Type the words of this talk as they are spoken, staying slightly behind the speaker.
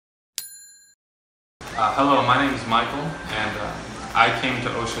Hello, my name is Michael, and I came to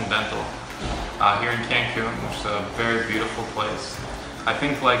Ocean Dental here in Cancun, which is a very beautiful place. I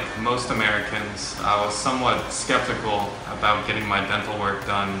think, like most Americans, I was somewhat skeptical about getting my dental work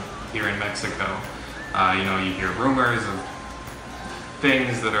done here in Mexico. You hear rumors of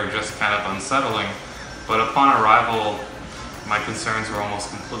things that are just kind of unsettling, but upon arrival, my concerns were almost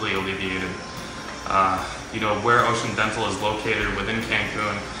completely alleviated. Where Ocean Dental is located within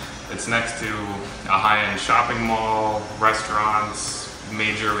Cancun, it's next to a high-end shopping mall, restaurants,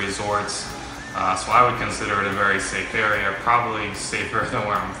 major resorts, so I would consider it a very safe area, probably safer than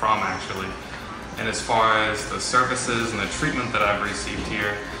where I'm from actually. And as far as the services and the treatment that I've received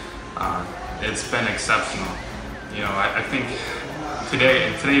here, it's been exceptional. I think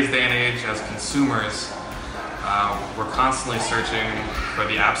in today's day and age, as consumers, we're constantly searching for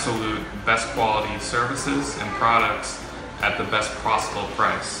the absolute best quality services and products at the best possible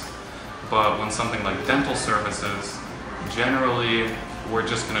price. But when something like dental services, generally we're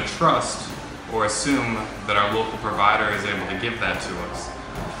just going to trust or assume that our local provider is able to give that to us.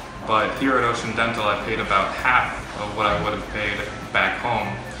 But here at Ocean Dental, I paid about half of what I would have paid back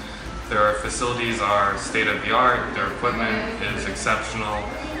home. Their facilities are state-of-the-art, their equipment is exceptional,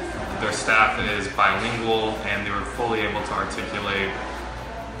 their staff is bilingual, and they were fully able to articulate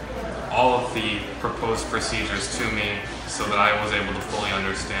all of the proposed procedures to me so that I was able to fully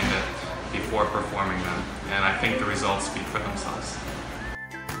understand it before performing them. And I think the results speak for themselves.